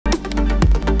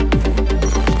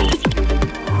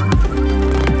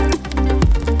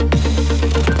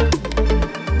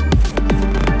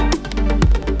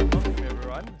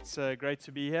great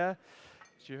to be here.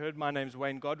 As you heard, my name's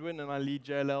Wayne Godwin, and I lead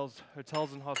JLL's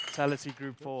Hotels and Hospitality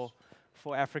Group for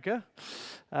Africa.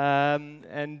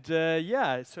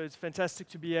 Yeah, so it's fantastic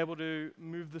to be able to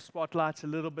move the spotlight a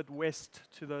little bit west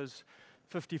to those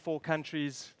 54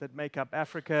 countries that make up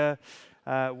Africa,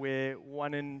 where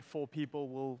 1 in 4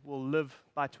 people will live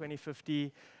by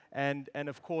 2050. And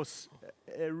of course,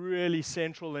 a really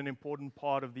central and important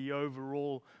part of the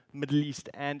overall Middle East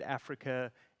and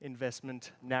Africa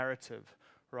investment narrative,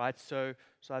 right? So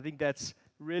I think that's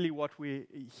really what we're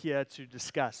here to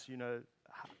discuss. You know,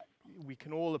 we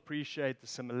can all appreciate the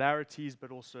similarities, but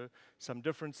also some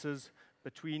differences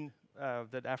between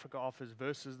that Africa offers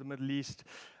versus the Middle East.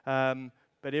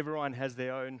 But everyone has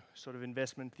their own sort of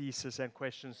investment thesis and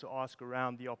questions to ask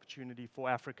around the opportunity for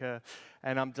Africa.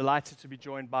 And I'm delighted to be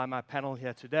joined by my panel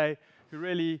here today, who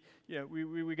really, you know,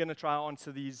 we're going to try to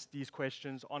answer these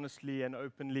questions honestly and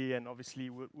openly, and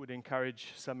obviously would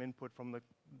encourage some input from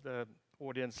the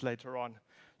audience later on.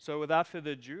 So without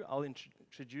further ado, I'll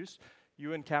introduce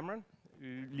Ewan,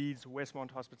 who leads Westmont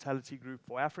Hospitality Group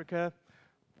for Africa.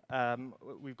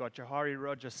 We've got Johary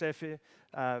Rajosefa,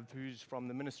 who's from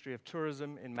the Ministry of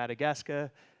Tourism in Madagascar,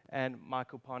 and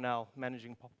Michael Pownall,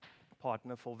 Managing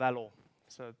Partner for Valor.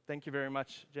 So thank you very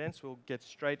much, gents. We'll get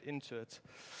straight into it.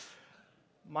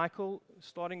 Michael,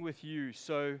 starting with you.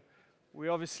 So we're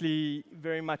obviously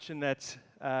very much in that,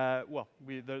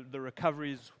 the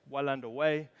recovery is well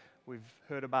underway. We've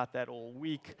heard about that all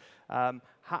week.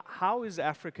 How is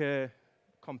Africa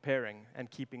comparing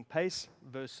and keeping pace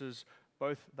versus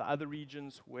both the other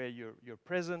regions where you're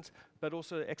present, but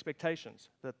also expectations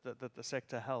that the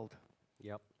sector held?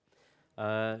 Yep.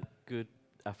 Good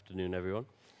afternoon, everyone.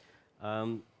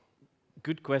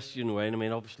 Good question, Wayne. I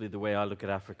mean, obviously, the way I look at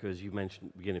Africa, as you mentioned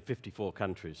at the beginning, 54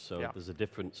 countries, so there's a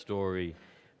different story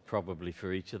probably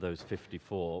for each of those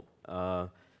 54,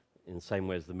 in the same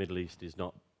way as the Middle East is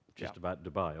not just about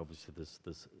Dubai. Obviously,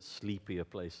 there's sleepier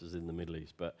places in the Middle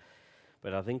East, but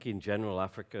I think in general,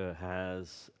 Africa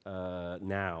has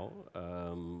now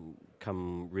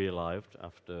come relived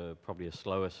after probably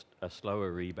a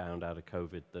slower rebound out of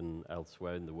COVID than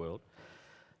elsewhere in the world.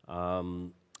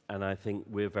 And I think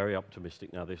we're very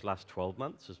optimistic now. This last 12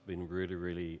 months has been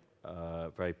really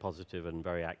very positive and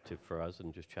very active for us.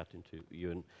 And just chatting to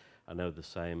Ewan, I know the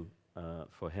same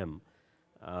for him.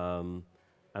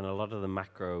 And a lot of the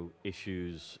macro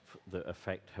issues that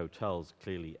affect hotels,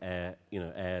 clearly air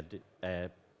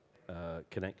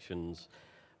connections,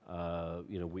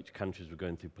 which countries were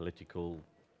going through political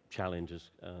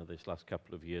challenges this last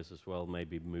couple of years as well,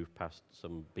 maybe moved past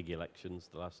some big elections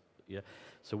the last year.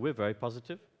 So we're very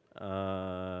positive,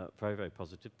 very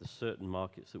positive. There's certain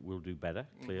markets that will do better,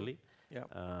 clearly.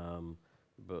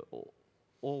 But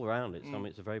all around it, I mean,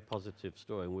 it's a very positive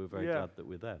story, and we're very glad that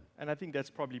we're there. And I think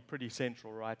that's probably pretty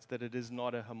central, right? That it is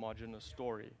not a homogeneous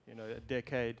story. You know, a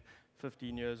decade,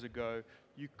 15 years ago,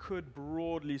 you could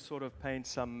broadly sort of paint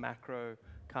some macro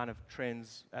kind of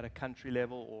trends at a country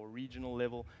level or regional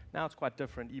level. Now it's quite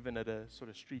different, even at a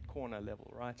sort of street corner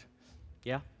level, right?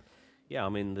 Yeah. I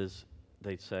mean,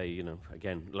 they'd say, you know,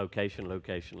 again, location.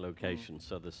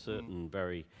 So there's certain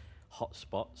very hot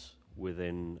spots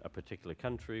within a particular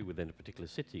country, within a particular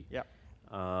city.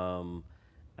 And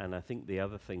I think the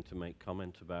other thing to make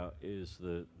comment about is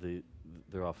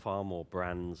there are far more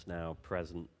brands now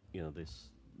present, you know,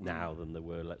 now than there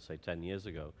were, let's say, 10 years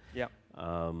ago.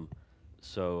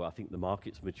 So I think the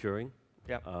market's maturing.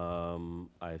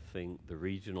 I think the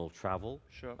regional travel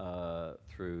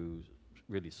through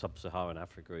really Sub-Saharan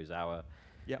Africa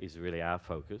is really our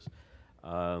focus.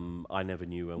 I never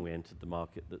knew when we entered the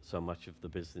market that so much of the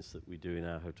business that we do in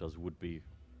our hotels would be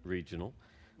regional.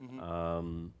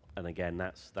 And again,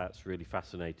 that's really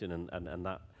fascinating, and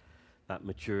that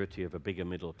maturity of a bigger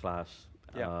middle class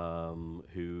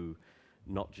who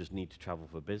not just need to travel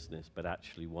for business, but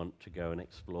actually want to go and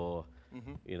explore,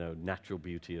 you know, natural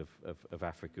beauty of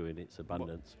Africa in its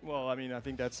abundance. Well, I mean, I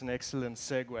think that's an excellent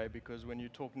segue, because when you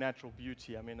talk natural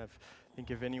beauty, I mean, I think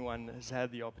if anyone has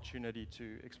had the opportunity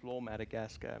to explore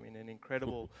Madagascar, I mean, an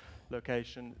incredible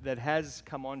location that has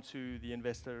come onto the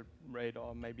investor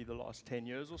radar maybe the last 10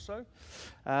 years or so.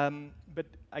 But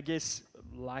I guess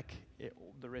like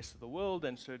the rest of the world,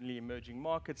 and certainly emerging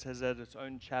markets, has had its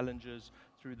own challenges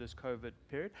through this COVID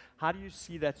period. How do you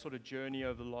see that sort of journey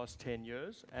over the last 10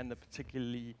 years, and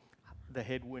particularly the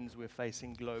headwinds we're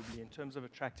facing globally in terms of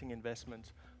attracting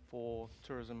investment for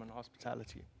tourism and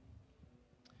hospitality?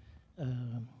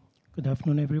 Good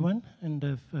afternoon, everyone, and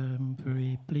I'm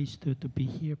very pleased to be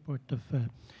here, part of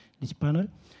this panel.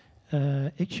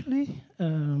 Actually,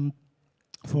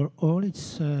 for all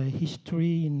its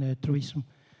history in tourism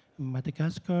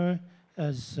Madagascar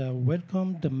has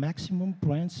welcomed the maximum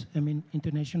brands, I mean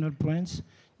international brands,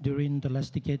 during the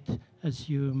last decade, as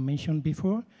you mentioned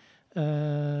before.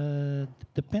 The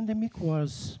pandemic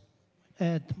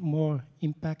had more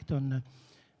impact on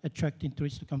attracting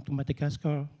tourists to come to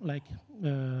Madagascar, like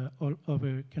all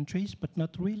other countries, but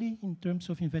not really in terms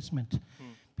of investment.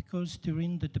 Because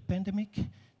during the pandemic,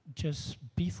 just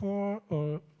before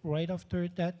or right after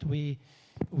that, we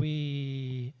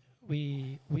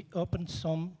opened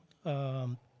some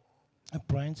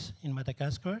brands in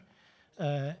Madagascar,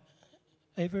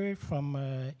 either from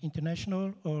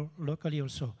international or locally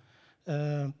also.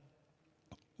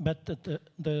 But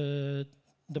the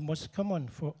most common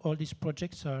for all these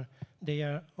projects they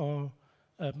are all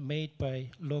made by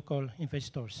local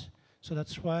investors. So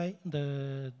that's why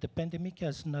the pandemic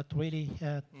has not really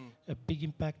had a big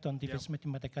impact on the investment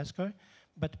in Madagascar.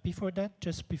 But before that,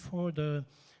 just before the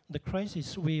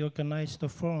crisis, we organized a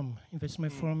forum,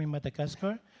 investment forum in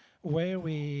Madagascar, where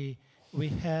we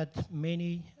had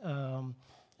many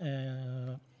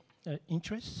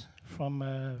interests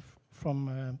from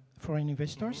foreign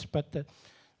investors. But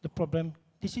the problem,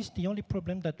 this is the only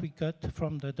problem that we got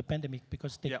from the pandemic,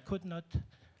 because they could not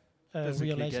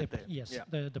realize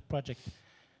the project.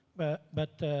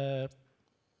 But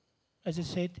as I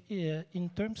said, in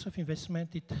terms of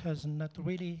investment, it has not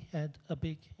really had a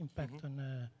big impact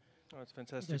on it's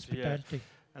fantastic hospitality. To hear.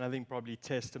 And I think probably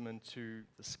testament to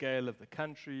the scale of the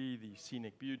country, the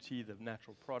scenic beauty, the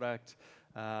natural product.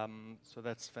 So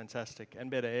that's fantastic. And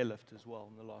better airlift as well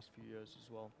in the last few years as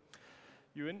well.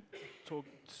 Ewan,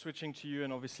 switching to you,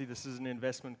 and obviously this is an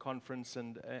investment conference,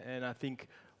 and I think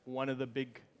one of the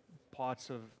big parts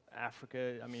of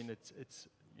Africa, I mean, it's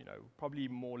probably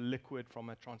more liquid from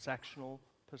a transactional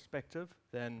perspective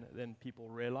than people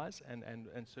realize, and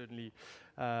certainly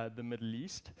the Middle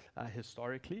East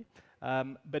historically.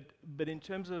 But in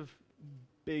terms of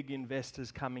big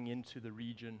investors coming into the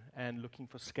region and looking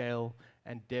for scale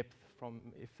and depth from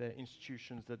if they're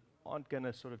institutions that aren't going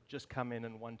to sort of just come in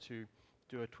and want to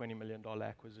do a $20 million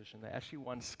acquisition. They actually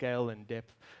want scale and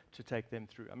depth to take them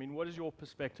through. I mean, what is your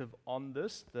perspective on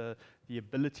this, the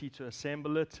ability to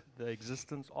assemble it, the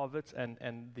existence of it,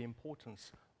 and the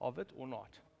importance of it, or not?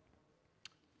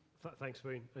 Thanks,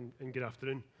 Wayne, and good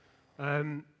afternoon.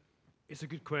 It's a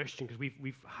good question, because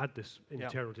we've had this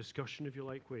internal discussion, if you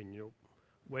like, Wayne.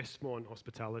 Westmont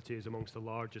Hospitality is amongst the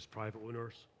largest private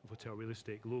owners of hotel real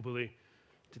estate globally.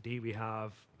 Today we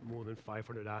have more than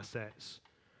 500 assets.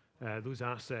 Those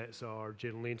assets are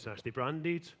generally internationally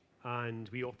branded, and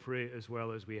we operate as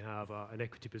well as we have an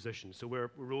equity position. So we're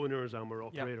owners and we're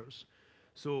operators.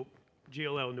 So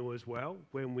JLL know as well,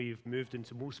 when we've moved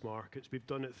into most markets, we've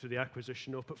done it through the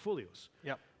acquisition of portfolios.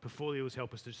 Portfolios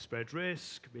help us to spread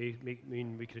risk,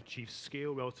 mean we can achieve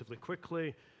scale relatively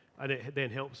quickly, and it then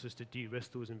helps us to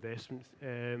de-risk those investment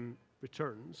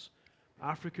returns.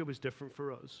 Africa was different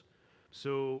for us.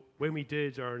 So when we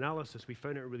did our analysis, we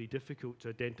found it really difficult to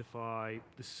identify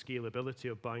the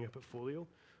scalability of buying a portfolio.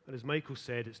 And as Michael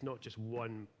said, it's not just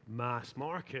one mass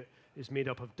market. It's made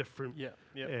up of different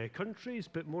countries,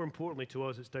 but more importantly to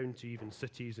us, it's down to even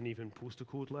cities and even postal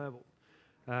code level.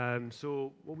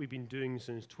 So what we've been doing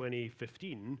since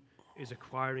 2015 is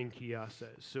acquiring key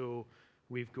assets. So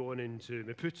we've gone into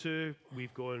Maputo,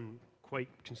 we've gone quite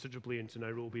considerably into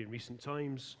Nairobi in recent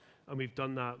times, and we've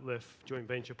done that with joint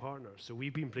venture partners. So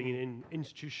we've been bringing in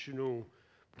institutional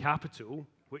capital,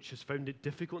 which has found it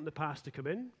difficult in the past to come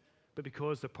in, but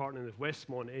because they're partnering with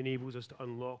Westmont, it enables us to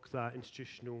unlock that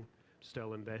institutional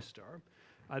style investor.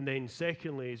 And then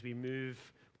secondly, as we move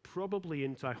probably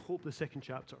into, I hope, the second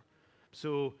chapter.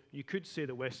 So you could say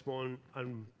that Westmont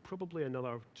and probably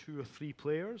another 2 or 3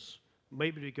 players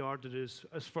might be regarded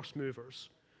as first movers.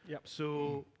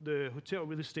 So the hotel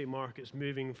real estate market's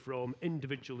moving from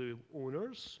individual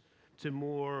owners to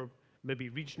more maybe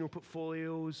regional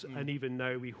portfolios, and even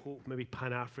now we hope maybe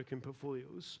Pan-African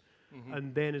portfolios.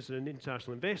 And then as an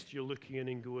international investor, you're looking in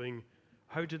and going,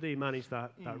 how do they manage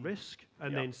that risk?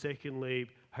 And then secondly,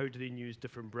 how do they use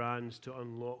different brands to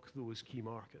unlock those key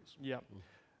markets?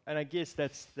 And I guess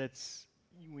that's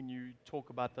when you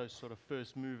talk about those sort of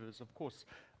first movers, of course,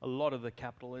 a lot of the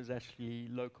capital is actually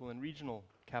local and regional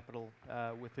capital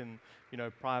within,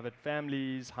 private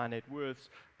families, high net worths,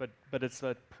 but it's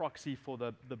a proxy for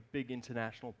the big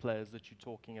international players that you're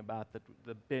talking about, that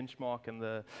the benchmark and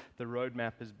the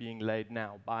roadmap is being laid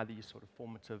now by these sort of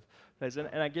formative players.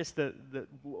 And I guess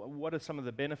what are some of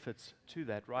the benefits to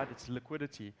that, right? It's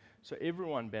liquidity. So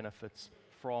everyone benefits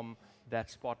from that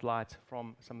spotlight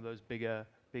from some of those bigger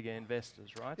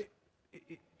investors, right?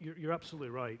 You're absolutely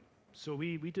right. So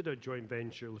we did a joint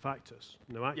venture with Actis.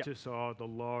 Now, Actis are the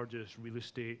largest real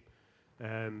estate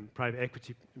private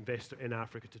equity investor in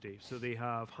Africa today. So they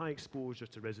have high exposure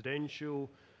to residential,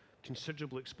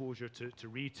 considerable exposure to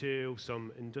retail,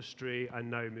 some industry,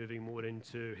 and now moving more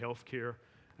into healthcare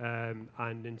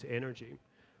and into energy.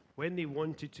 When they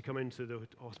wanted to come into the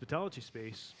hospitality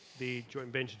space, they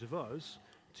joint ventured with us.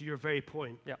 To your very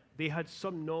point, they had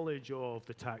some knowledge of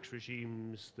the tax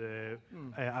regimes, the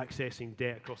accessing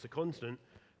debt across the continent,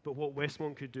 but what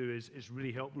Westmont could do is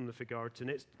really help them with regards, and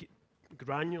it's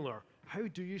granular. How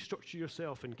do you structure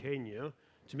yourself in Kenya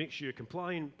to make sure you're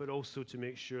compliant, but also to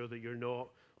make sure that you're not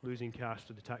losing cash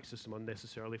to the tax system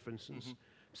unnecessarily, for instance?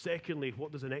 Secondly,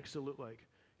 what does an exit look like?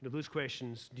 You know, those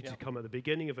questions need to come at the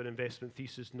beginning of an investment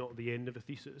thesis, not the end of a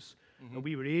thesis. And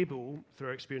we were able, through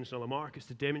our experience in other markets,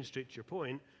 to demonstrate to your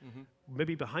point,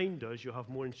 maybe behind us you'll have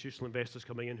more institutional investors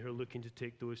coming in who are looking to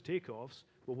take those takeoffs.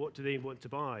 Well, what do they want to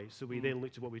buy? So we then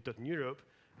looked at what we've done in Europe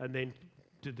and then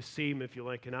do the same, if you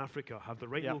like, in Africa. Have the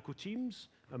right local teams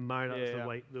and marry that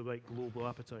with the right global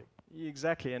appetite.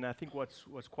 Exactly, and I think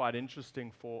what's quite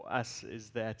interesting for us is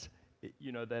that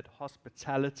you know, that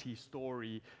hospitality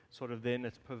story sort of then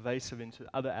it's pervasive into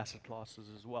other asset classes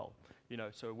as well. You know,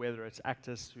 so whether it's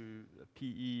Actis to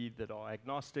PE that are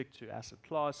agnostic to asset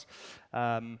class,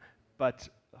 but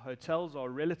hotels are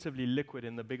relatively liquid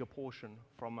in the bigger portion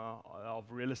from of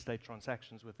real estate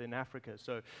transactions within Africa.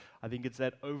 So I think it's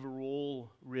that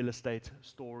overall real estate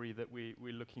story that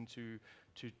we're looking to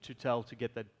tell to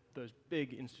get those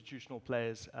big institutional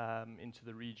players into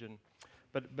the region.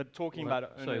 But talking about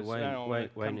owners,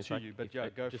 Wayne, to you, but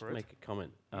go just for it. make a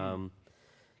comment.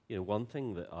 You know, one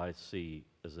thing that I see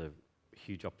as a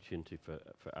huge opportunity for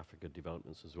Africa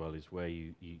developments as well is where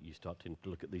you start to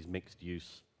look at these mixed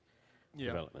use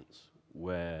developments,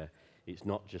 where it's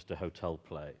not just a hotel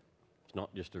play, it's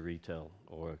not just a retail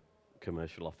or a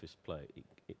commercial office play.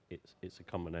 It's a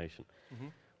combination,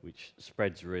 which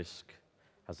spreads risk,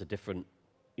 has a different,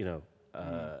 you know,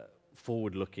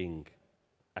 forward-looking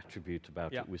attribute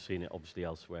about it. We're seeing it obviously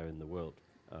elsewhere in the world,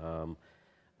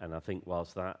 and I think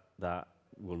whilst that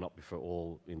will not be for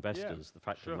all investors, the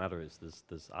fact of the matter is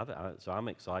there's other. So I'm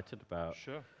excited about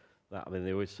that. I mean,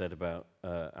 they always said about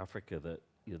Africa that,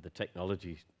 you know, the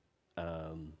technology,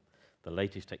 the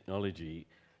latest technology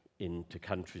into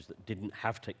countries that didn't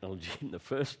have technology in the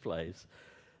first place,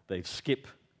 they skip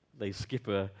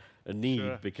a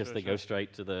need because they go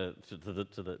straight to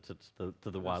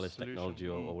the wireless technology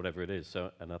or whatever it is.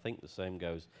 So, and I think the same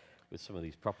goes with some of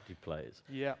these property players.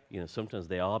 You know, sometimes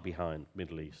they are behind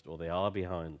Middle East or they are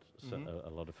behind a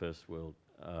lot of first world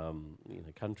you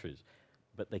know, countries,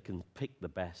 but they can pick the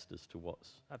best as to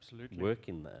what's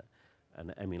working there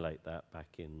and emulate that back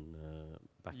in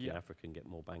Africa and get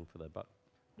more bang for their buck.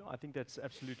 No, I think that's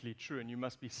absolutely true, and you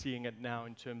must be seeing it now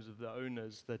in terms of the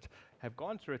owners that have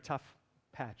gone through a tough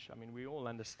patch. I mean, we all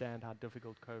understand how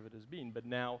difficult COVID has been, but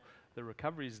now the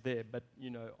recovery is there. But, you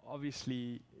know,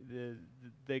 obviously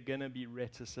they're going to be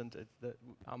reticent.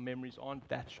 Our memories aren't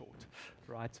that short,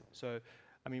 right? So,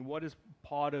 I mean, what is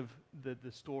part of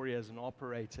the story as an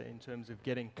operator in terms of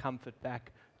getting comfort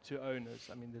back to owners?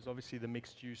 I mean, there's obviously the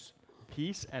mixed use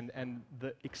piece and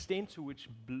the extent to which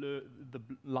the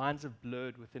lines have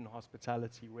blurred within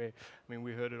hospitality, where, I mean,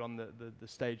 we heard it on the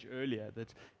stage earlier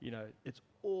that, you know, it's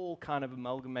all kind of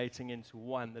amalgamating into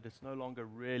one, that it's no longer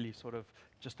really sort of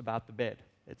just about the bed.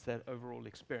 It's that overall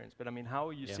experience. But I mean, how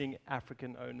are you seeing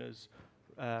African owners,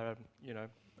 you know,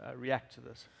 react to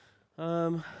this?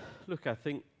 Look, I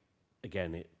think,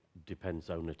 again, it depends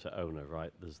owner to owner,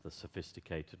 right? There's the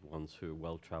sophisticated ones who are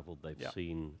well-traveled. They've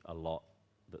seen a lot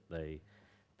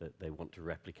that they want to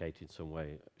replicate in some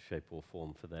way, shape or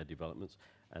form for their developments.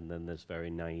 And then there's very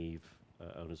naive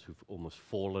owners who've almost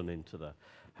fallen into the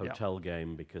hotel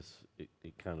game because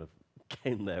it kind of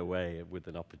came their way with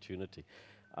an opportunity.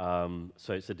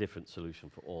 So it's a different solution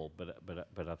for all.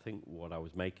 But I think what I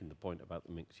was making the point about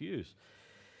the mixed use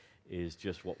is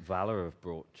just what Valor have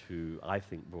brought to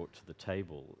the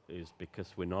table is because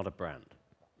we're not a brand.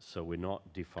 So we're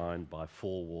not defined by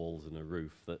four walls and a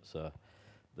roof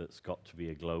that's got to be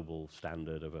a global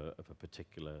standard of a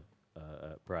particular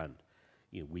brand.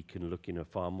 You know, we can look in a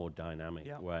far more dynamic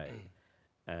way,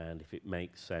 and if it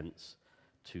makes sense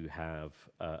to have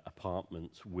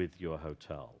apartments with your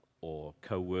hotel or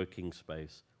co-working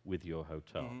space with your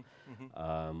hotel,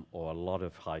 or a lot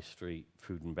of high street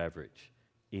food and beverage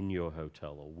in your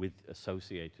hotel or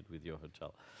associated with your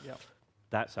hotel,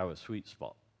 that's our sweet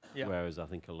spot. Whereas I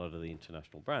think a lot of the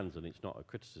international brands, and it's not a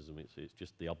criticism, it's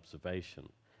just the observation,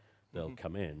 they'll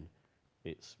come in,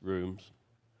 it's rooms,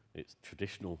 it's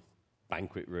traditional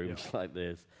banquet rooms like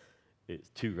this, it's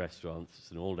 2 restaurants,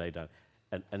 it's an all-day down.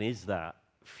 And is that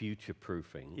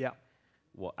future-proofing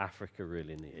what Africa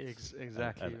really needs?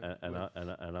 Exactly.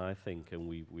 And I think, and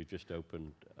we've just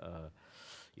opened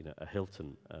a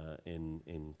Hilton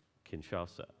in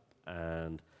Kinshasa,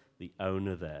 and the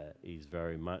owner there is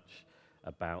very much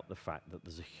about the fact that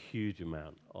there's a huge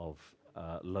amount of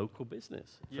local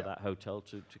business for that hotel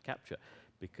to capture,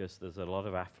 because there's a lot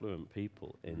of affluent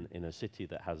people in a city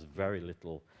that has very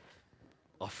little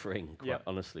offering, quite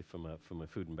honestly, from a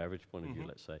food and beverage point of view,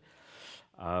 let's say.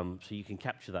 So you can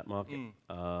capture that market.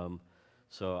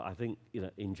 So I think,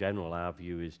 in general, our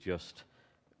view is just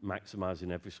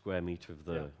maximizing every square meter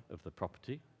of the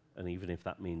property, and even if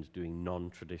that means doing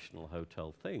non-traditional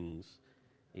hotel things,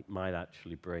 it might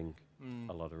actually bring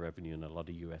a lot of revenue and a lot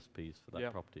of USPs for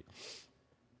that property.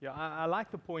 Yeah, I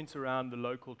like the points around the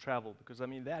local travel, because I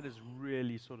mean that is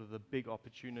really sort of the big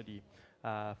opportunity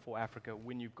for Africa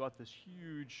when you've got this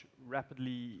huge,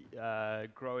 rapidly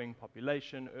growing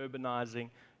population, urbanizing,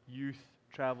 youth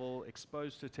travel,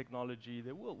 exposed to technology.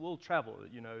 They will travel.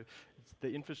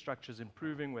 The infrastructure is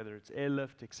improving, whether it's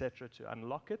airlift, etc., to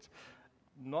unlock it.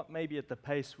 Not maybe at the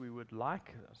pace we would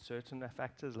like, certain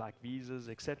factors like visas,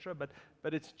 etc., but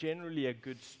it's generally a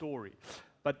good story.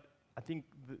 But I think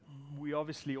we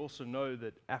obviously also know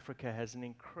that Africa has an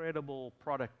incredible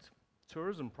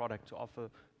tourism product to offer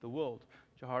the world.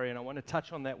 Johary, and I want to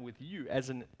touch on that with you. As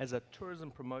a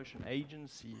tourism promotion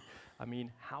agency, I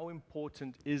mean, how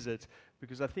important is it?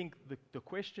 Because I think the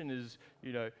question is,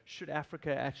 should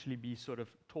Africa actually be sort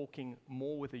of talking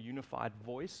more with a unified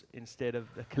voice instead of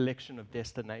a collection of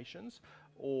destinations?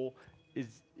 Or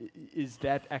is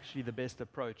that actually the best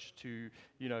approach to,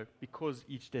 because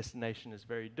each destination is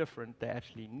very different, they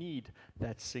actually need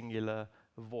that singular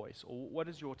voice? Or what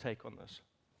is your take on this?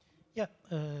 Yeah,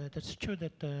 that's true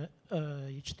that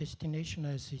each destination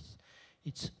has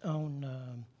its own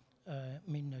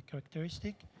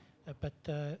characteristic, but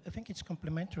I think it's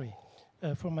complementary.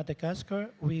 For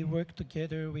Madagascar, we work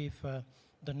together with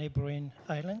the neighboring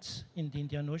islands in the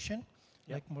Indian Ocean,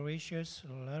 like Mauritius,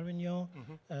 La Réunion,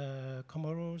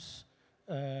 Comoros,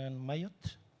 and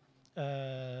Mayotte.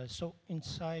 So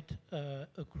inside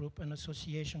a group, an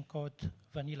association called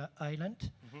Vanilla Island,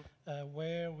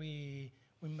 where we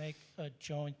make a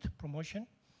joint promotion.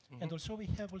 And also we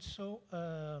have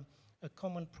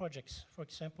common projects, for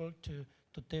example, to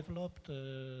develop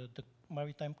the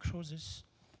maritime cruises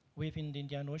within the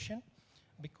Indian Ocean,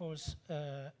 because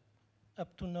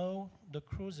up to now, the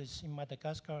cruises in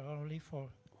Madagascar are only for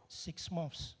 6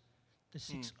 months. The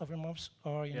 6 other months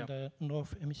are in the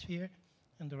North Hemisphere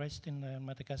and the rest in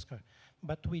Madagascar.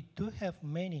 But we do have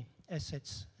many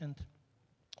assets and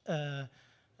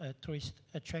tourist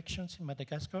attractions in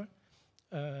Madagascar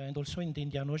and also in the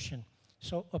Indian Ocean.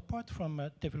 So apart from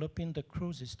developing the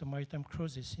cruises, the maritime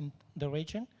cruises in the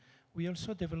region, we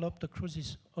also develop the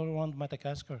cruises all around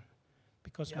Madagascar,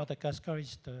 because Madagascar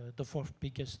is the 4th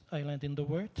biggest island in the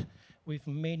world, with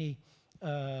many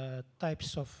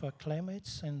types of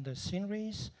climates and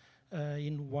sceneries.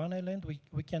 In one island,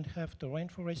 we can have the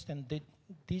rainforest and the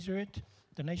desert,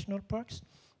 the national parks.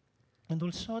 And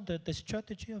also the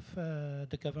strategy of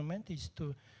the government is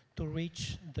to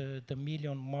reach the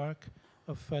million mark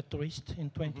of tourists in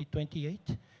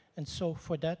 2028. And so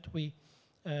for that, we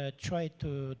try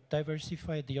to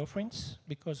diversify the offerings,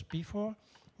 because before,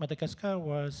 Madagascar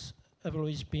have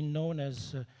always been known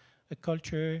as a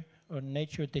culture or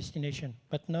nature destination.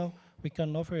 But now we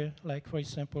can offer, like, for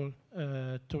example,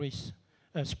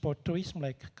 sport tourism,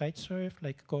 like kite surf,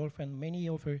 like golf, and many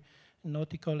other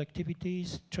nautical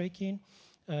activities, trekking.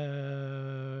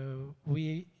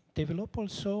 We develop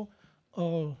also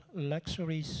all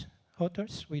luxuries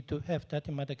hotels. We do have that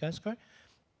in Madagascar.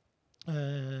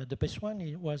 The best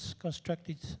one was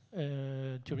constructed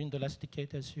during the last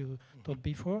decade, as you told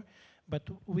before. But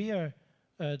we are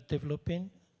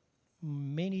developing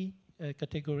many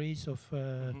categories of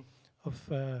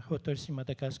hotels in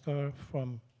Madagascar,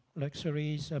 from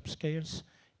luxuries, upscales,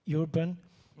 urban,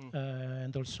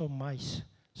 and also MICE.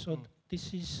 So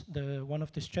this is one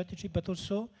of the strategy, but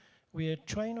also we are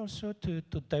trying also to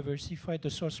diversify the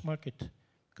source market.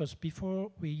 Because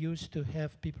before we used to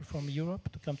have people from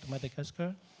Europe to come to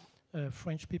Madagascar,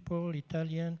 French people,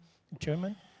 Italian,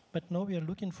 German, but now we are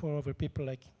looking for other people,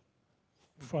 like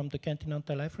from the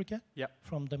continental Africa,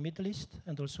 from the Middle East,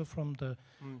 and also from the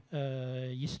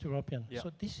East European.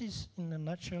 So this is, in a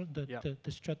nutshell,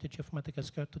 the strategy of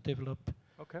Madagascar to develop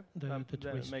the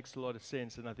tourism. That makes a lot of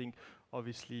sense, and I think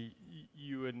obviously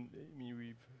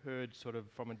we've heard sort of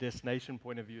from a destination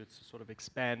point of view, it's sort of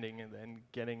expanding and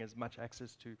getting as much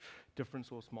access to different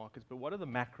source markets. But what are the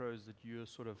macros that you're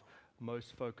sort of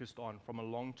most focused on from a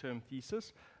long-term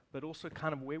thesis, but also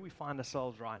kind of where we find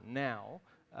ourselves right now,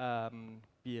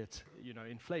 be it,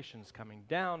 inflation's coming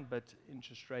down, but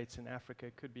interest rates in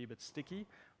Africa could be a bit sticky,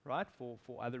 right, for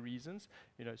other reasons.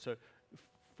 So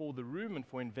for the room and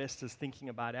for investors thinking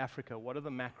about Africa, what are the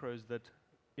macros that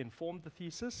informed the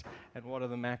thesis, and what are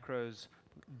the macros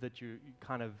that you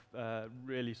kind of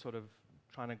really sort of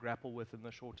trying to grapple with in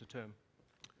the shorter term?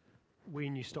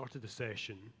 When you started the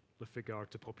session with regard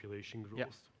to population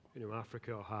growth,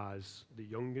 Africa has the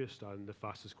youngest and the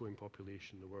fastest growing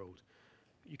population in the world.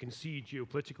 You can see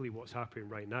geopolitically what's happening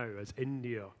right now as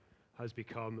India has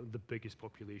become the biggest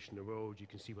population in the world. You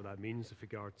can see what that means with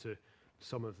regard to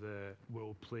some of the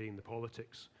world playing the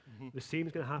politics. The same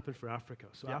is going to happen for Africa.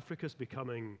 So Africa's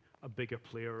becoming a bigger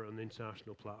player on the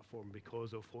international platform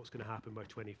because of what's going to happen by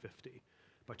 2050.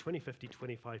 By 2050,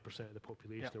 25% of the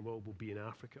population of the world will be in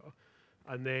Africa.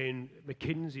 And then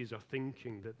McKinsey's are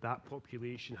thinking that that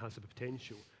population has the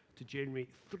potential to generate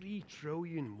 3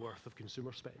 trillion worth of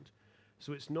consumer spend.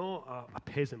 So it's not a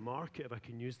peasant market, if I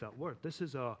can use that word. This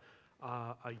is a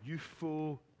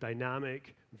youthful,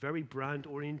 dynamic, very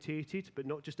brand-orientated, but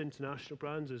not just international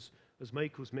brands. As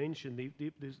Michael's mentioned,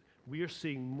 we are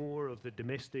seeing more of the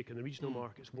domestic and the regional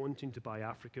markets wanting to buy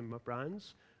African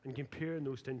brands and comparing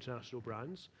those to international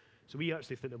brands. So we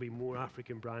actually think there'll be more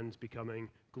African brands becoming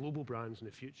global brands in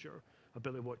the future, a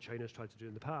bit like what China's tried to do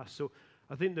in the past. So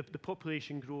I think the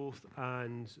population growth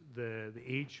and the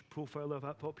age profile of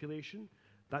that population,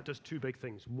 that does 2 big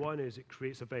things. One is it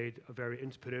creates a very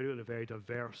entrepreneurial and a very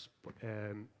diverse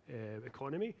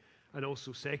economy. And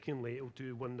also, secondly, it'll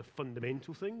do one of the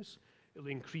fundamental things. It'll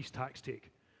increase tax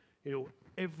take.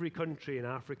 Every country in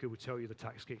Africa would tell you the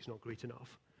tax take's not great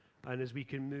enough. And as we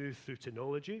can move through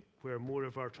technology, where more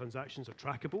of our transactions are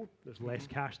trackable, there's less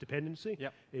cash dependency,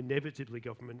 inevitably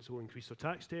governments will increase their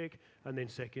tax take. And then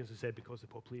second, as I said, because of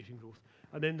population growth.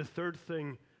 And then the third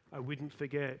thing I wouldn't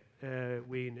forget,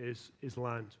 Wayne, is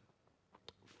land.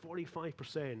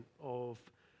 45% of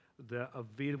the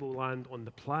available land on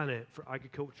the planet for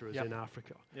agriculture is in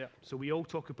Africa. So we all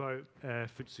talk about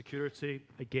food security.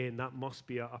 Again, that must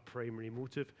be a primary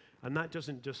motive. And that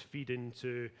doesn't just feed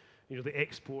into the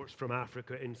exports from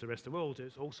Africa into the rest of the world.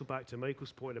 It's also back to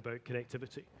Michael's point about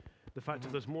connectivity. The fact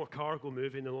that there's more cargo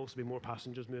moving, there'll also be more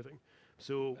passengers moving.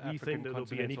 So we think that there'll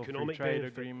be an economic trade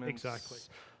benefit. Agreements. Exactly.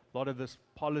 A lot of this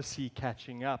policy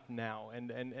catching up now,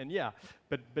 and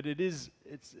but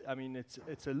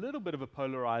it's a little bit of a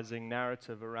polarizing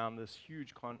narrative around this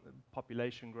huge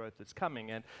population growth that's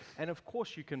coming, and of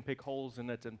course you can pick holes in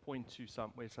it and point to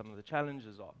where some of the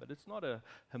challenges are, but it's not a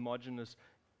homogeneous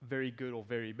very good or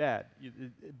very bad.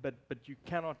 But you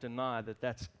cannot deny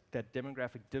that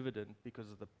demographic dividend, because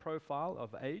of the profile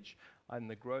of age and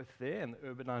the growth there and the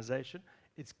urbanization,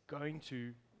 it's going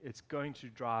to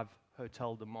drive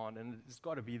hotel demand, and it's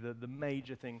got to be the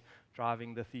major thing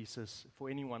driving the thesis for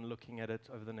anyone looking at it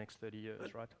over the next 30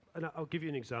 years, right? And I'll give you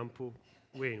an example,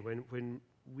 Wayne. When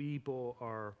we bought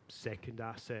our second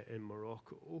asset in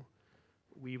Morocco,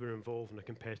 we were involved in a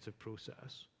competitive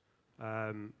process,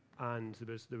 and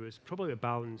there was probably a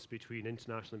balance between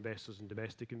international investors and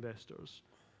domestic investors.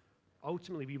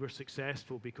 Ultimately, we were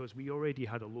successful because we already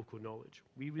had a local knowledge.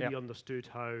 We really understood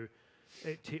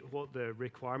what the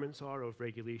requirements are of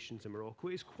regulations in Morocco.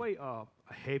 It's quite a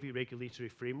heavy regulatory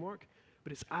framework,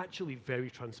 but it's actually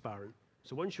very transparent.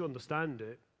 So once you understand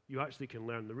it, you actually can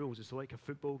learn the rules. It's like a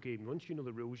football game. Once you know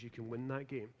the rules, you can win that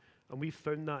game. And we've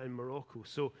found that in Morocco.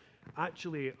 So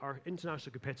actually, our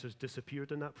international competitors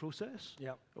disappeared in that process.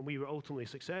 And we were ultimately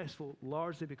successful,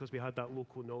 largely because we had that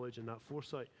local knowledge and that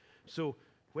foresight. So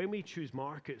when we choose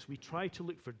markets, we try to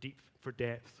look for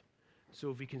depth. So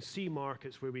if we can see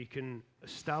markets where we can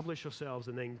establish ourselves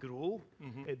and then grow,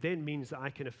 it then means that I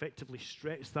can effectively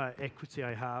stretch that equity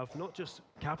I have, not just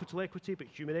capital equity, but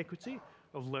human equity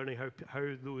of learning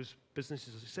how those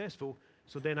businesses are successful.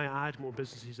 So then I add more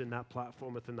businesses in that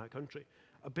platform within that country.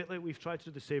 A bit like we've tried to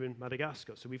do the same in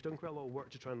Madagascar. So we've done quite a lot of work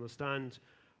to try and understand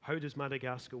how does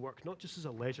Madagascar work, not just as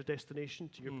a leisure destination,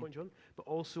 to your point, John, but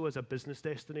also as a business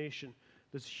destination.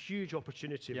 There's huge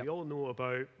opportunity. We all know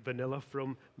about vanilla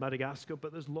from Madagascar,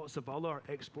 but there's lots of other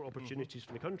export opportunities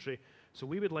for the country. So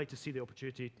we would like to see the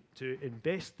opportunity to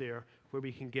invest there where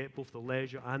we can get both the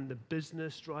leisure and the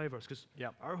business drivers, because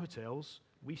our hotels,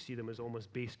 we see them as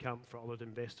almost base camp for other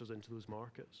investors into those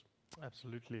markets.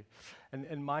 Absolutely.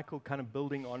 And Michael, kind of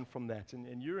building on from that,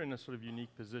 and you're in a sort of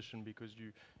unique position because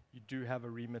you do have a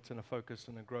remit and a focus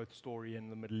and a growth story in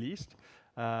the Middle East.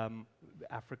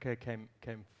 Africa came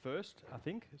first, I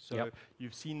think. So Yep.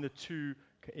 you've seen the two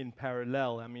in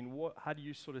parallel. I mean, how do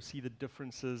you sort of see the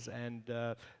differences and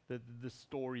the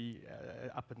story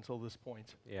up until this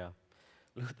point? Yeah,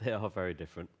 look, they are very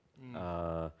different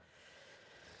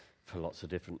for lots of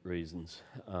different reasons.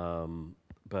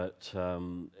 But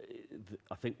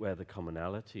I think where the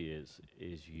commonality is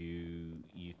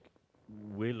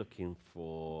we're looking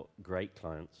for great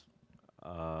clients,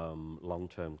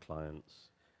 long-term clients,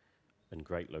 and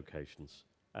great locations,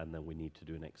 and then we need to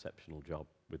do an exceptional job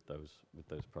with those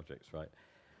projects, right?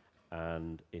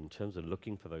 And in terms of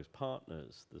looking for those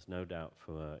partners, there's no doubt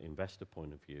from an investor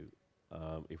point of view,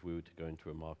 if we were to go into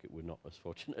a market, we're not as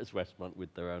fortunate as Westmont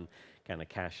with their own kind of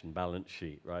cash and balance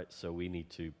sheet, right? So we need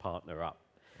to partner up.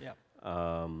 Yeah.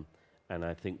 And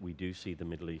I think we do see the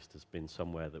Middle East has been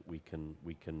somewhere that we can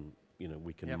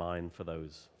Yep. mine for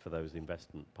those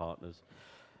investment partners.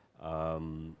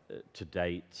 To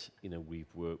date,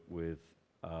 we've worked with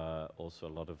also a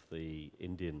lot of the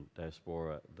Indian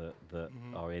diaspora that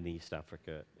are in East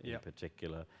Africa in Yep.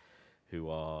 particular, who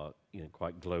are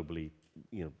quite globally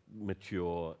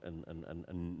mature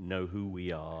and know who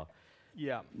we are,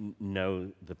 Yeah.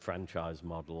 know the franchise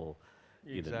model.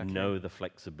 Exactly. Know the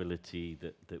flexibility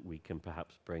that we can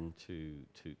perhaps bring to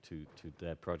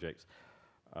their projects,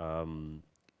 and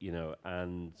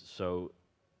so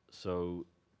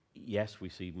yes, we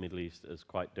see Middle East as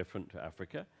quite different to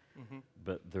Africa,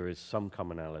 but there is some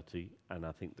commonality, and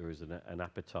I think there is an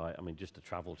appetite. I mean, just the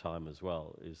travel time as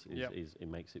well is it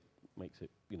makes it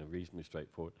reasonably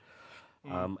straightforward,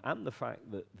 and the fact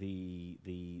that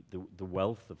the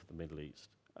wealth of the Middle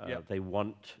East. They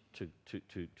want to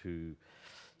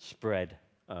spread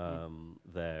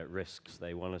their risks.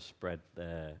 They want to spread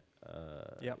their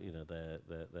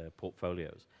their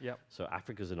portfolios. Yep. So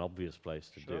Africa's an obvious place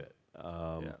to do it.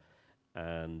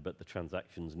 But the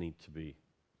transactions need to be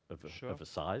of a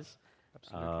size.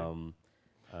 Absolutely.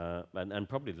 And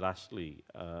probably lastly,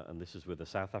 and this is with the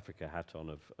South Africa hat on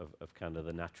of kind of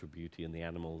the natural beauty and the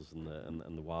animals and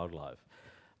the wildlife.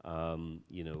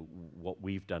 What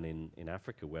we've done in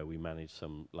Africa, where we manage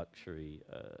some luxury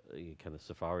kind of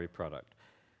safari product,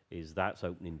 is that's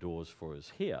opening doors for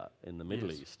us here in the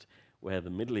Middle East, where the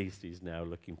Middle East is now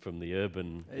looking from the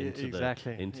urban into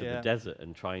the desert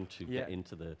and trying to get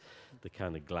into the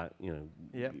kind of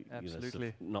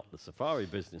absolutely. not the safari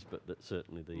business, but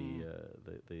certainly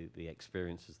the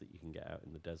experiences that you can get out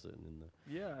in the desert and in the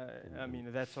I mean,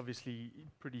 that's obviously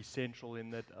pretty central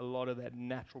in that a lot of that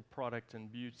natural product and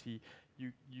beauty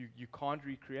you can't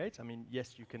recreate. I mean,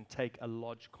 yes, you can take a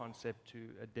lodge concept to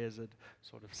a desert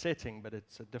sort of setting, but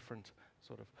it's a different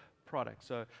sort of product.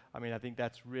 So, I mean, I think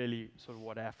that's really sort of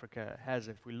what Africa has.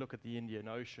 If we look at the Indian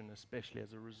Ocean, especially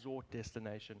as a resort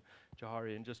destination,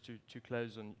 Johary, and just to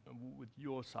close on with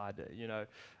your side,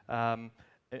 I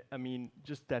mean,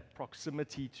 just that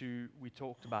proximity to, we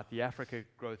talked about the Africa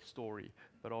growth story,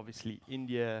 but obviously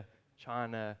India,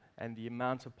 China, and the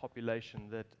amount of population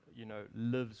that,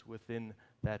 lives within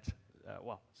that,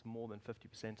 it's more than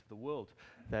 50% of the world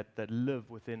that live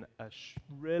within a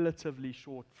relatively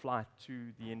short flight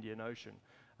to the Indian Ocean.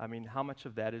 I mean, how much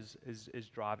of that is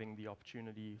driving the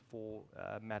opportunity for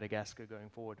Madagascar going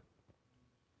forward?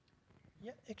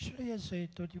 Yeah, actually, as I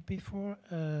told you before,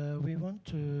 we want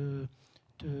to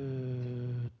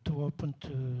open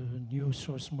to new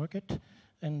source market,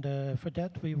 and for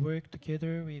that we work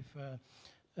together with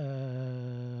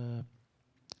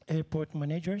airport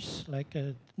managers, like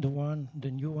the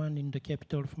new one in the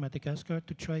capital of Madagascar,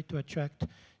 to try to attract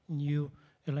new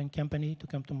airline company to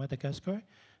come to Madagascar,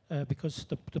 because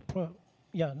the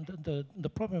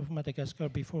problem of Madagascar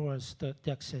before was the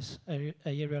access,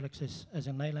 aerial access. As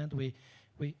an island, we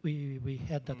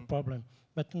had that problem,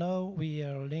 but now we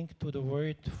are linked to the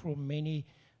world from many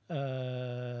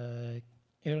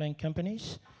airline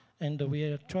companies, and we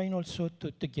are trying also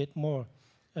to get more.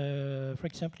 For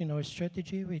example, in our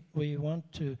strategy, we want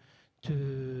to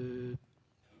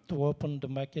open the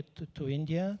market to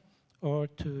India or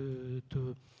to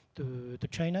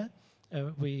China.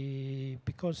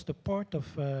 Because the part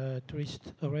of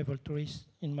arrival tourists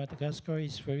in Madagascar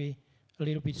is a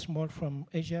little bit small from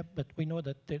Asia, but we know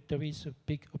that there is a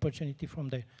big opportunity from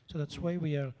there. So that's why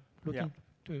we are looking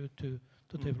to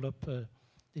develop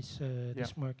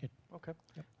this market. Okay,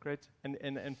 Yep. great.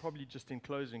 And probably just in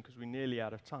closing, because we're nearly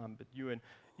out of time, but Ewan,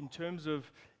 in terms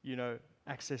of,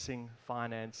 accessing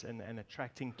finance and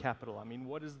attracting capital, I mean,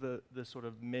 what is the sort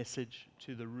of message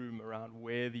to the room around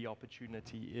where the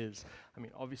opportunity is? I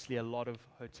mean, obviously a lot of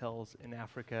hotels in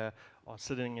Africa are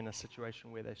sitting in a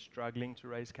situation where they're struggling to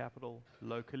raise capital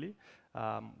locally,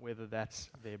 whether that's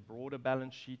their broader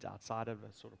balance sheet outside of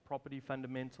a sort of property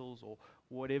fundamentals or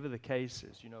whatever the case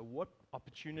is. What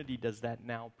opportunity does that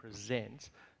now present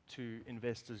to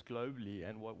investors globally,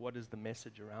 and what is the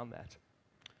message around that?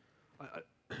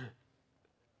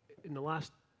 In the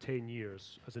last 10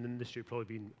 years, as an industry, we've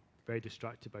probably been very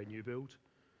distracted by new build.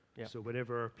 Yeah. So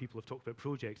whenever people have talked about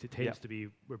projects, it tends to be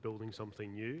we're building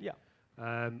something new. Yeah.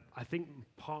 I think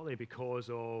partly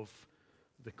because of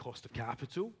the cost of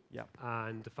capital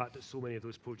and the fact that so many of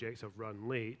those projects have run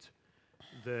late,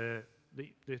 the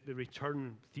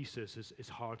return thesis is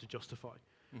hard to justify.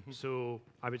 Mm-hmm. So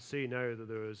I would say now that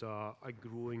there is a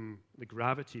growing, the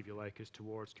gravity, if you like, is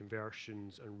towards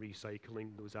conversions and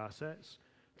recycling those assets.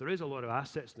 There is a lot of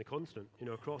assets in the continent,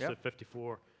 across the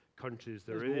 54 countries.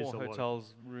 There's more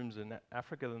hotels, rooms in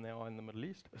Africa than there are in the Middle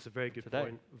East. That's a very good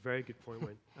point. Very good point,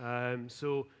 Wayne.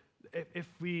 So if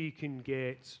we can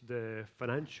get the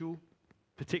financial,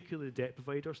 particularly debt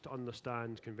providers, to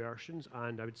understand conversions,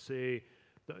 and I would say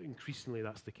that increasingly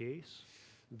that's the case,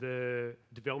 the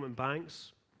development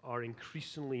banks are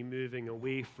increasingly moving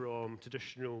away from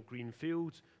traditional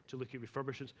greenfield to look at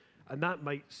refurbishments. And that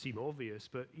might seem obvious,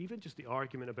 but even just the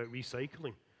argument about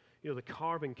recycling, the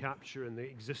carbon capture in the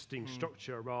existing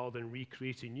structure rather than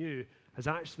recreating new has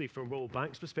actually, from World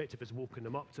Bank's perspective, has woken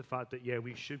them up to the fact that,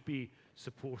 we should be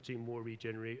supporting more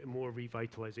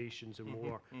revitalizations and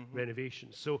more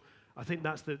renovations. So I think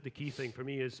that's the key thing for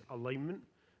me is alignment.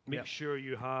 Make sure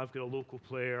you have got a local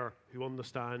player who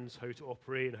understands how to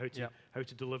operate and how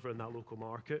to deliver in that local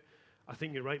market. I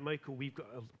think you're right, Michael. We've got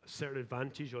a certain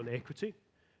advantage on equity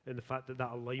in the fact that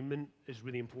alignment is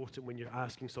really important when you're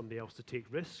asking somebody else to take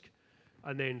risk.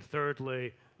 And then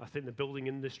thirdly, I think the building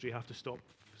industry have to stop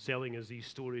selling us these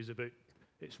stories about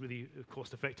it's really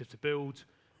cost effective to build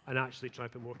and actually try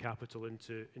and put more capital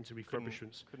into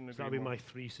refurbishments. Couldn't agree so that'll be more. my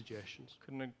 3 suggestions.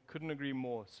 Couldn't agree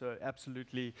more. So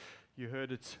absolutely, you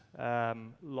heard it.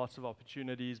 Lots of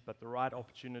opportunities, but the right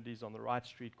opportunities on the right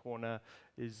street corner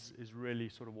is really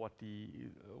sort of what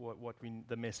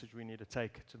the message we need to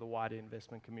take to the wider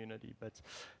investment community. But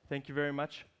thank you very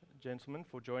much, gentlemen,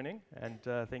 for joining, and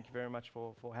thank you very much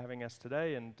for having us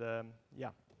today. And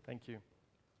thank you.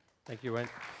 Thank you, Wayne.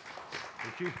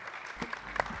 Thank you.